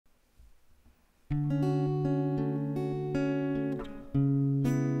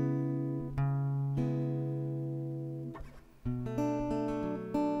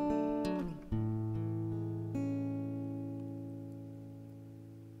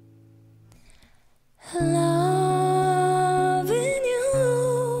Loving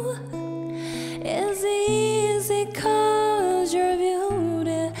you is easy 'cause you're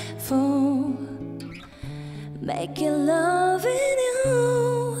beautiful. Making loving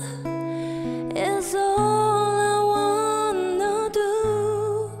you is all I wanna do.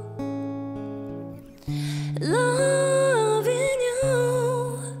 Loving you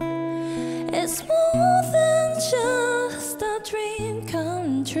is more than just a dream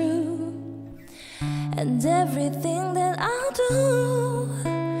come true. And everything that I do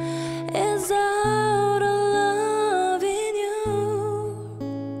is out of loving you.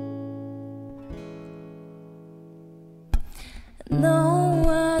 No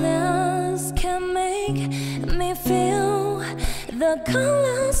one else can make me feel the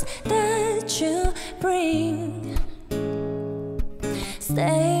colors that you bring.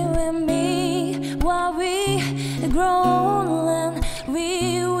 Stay with me while we grow old, and we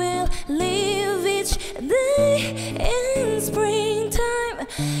will live each day in springtime.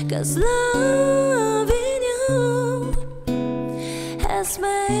 'Cause loving you has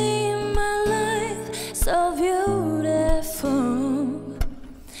made my life so beautiful.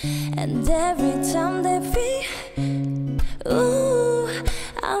 And every time that we, ooh,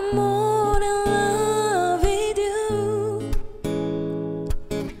 I'm more in love with you.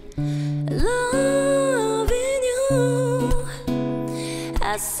 Loving you,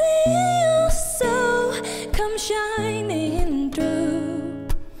 I see your soul come shining through.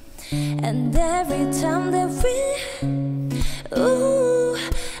 And every time that we, ooh,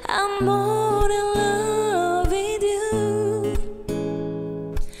 I'm more in love with you.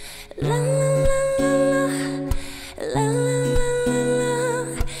 La la la la la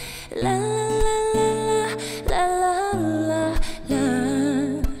la la la la la la.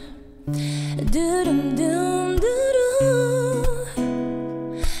 Doom doom doom doom.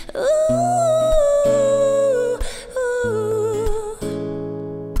 Ooh, ooh.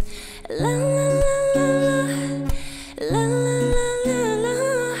 La la la la la la la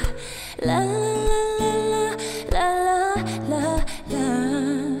la la la la la la.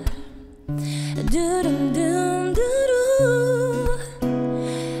 Do